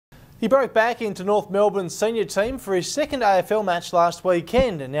He broke back into North Melbourne's senior team for his second AFL match last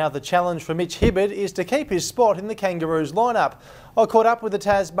weekend, and now the challenge for Mitch Hibberd is to keep his spot in the Kangaroos lineup. I caught up with the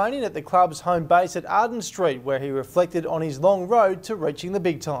Tasmanian at the club's home base at Arden Street, where he reflected on his long road to reaching the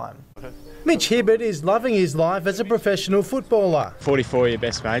big time. Mitch Hibberd is loving his life as a professional footballer. 44 of your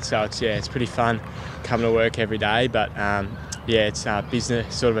best mates, so it's pretty fun coming to work every day. But it's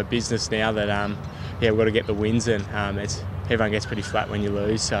business, sort of a business now that we've got to get the wins, and everyone gets pretty flat when you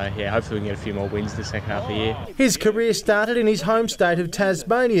lose. So hopefully we can get a few more wins the second half of the year. His career started in his home state of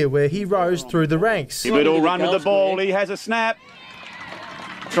Tasmania, where he rose through the ranks. Hibberd will run with the ball. He has a snap.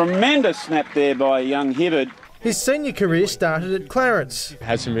 Tremendous snap there by young Hibberd. His senior career started at Clarence. I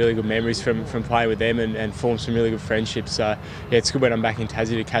had some really good memories from playing with them and formed some really good friendships. So it's good when I'm back in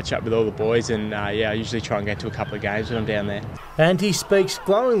Tassie to catch up with all the boys, and I usually try and get to a couple of games when I'm down there. And he speaks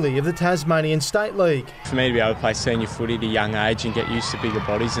glowingly of the Tasmanian State League. For me to be able to play senior footy at a young age and get used to bigger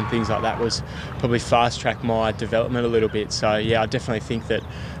bodies and things like that was probably fast-tracked my development a little bit. So I definitely think that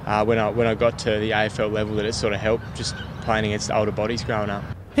when I got to the AFL level that it sort of helped just playing against older bodies growing up.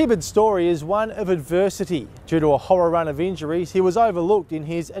 Hibberd's story is one of adversity. Due to a horror run of injuries, he was overlooked in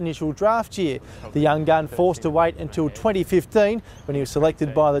his initial draft year. The young gun forced to wait until 2015 when he was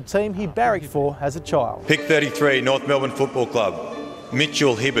selected by the team he barracked for as a child. Pick 33, North Melbourne Football Club,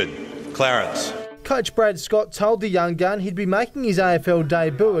 Mitchell Hibberd, Clarence. Coach Brad Scott told the young gun he'd be making his AFL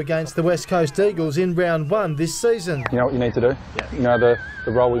debut against the West Coast Eagles in round 1 this season. You know what you need to do. You know the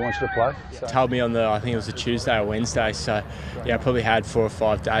role we want you to play. So. Told me on I think it was a Tuesday or Wednesday, so I probably had 4 or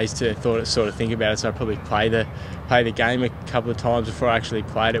 5 days to sort of think about it. So I probably play the game a couple of times before I actually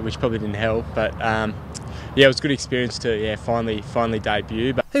played it, which probably didn't help. But it was a good experience to finally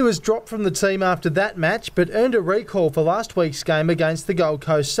debut. But he was dropped from the team after that match, but earned a recall for last week's game against the Gold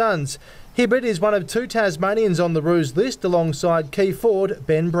Coast Suns. Hibberd is one of 2 Tasmanians on the Roos list alongside key forward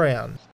Ben Brown.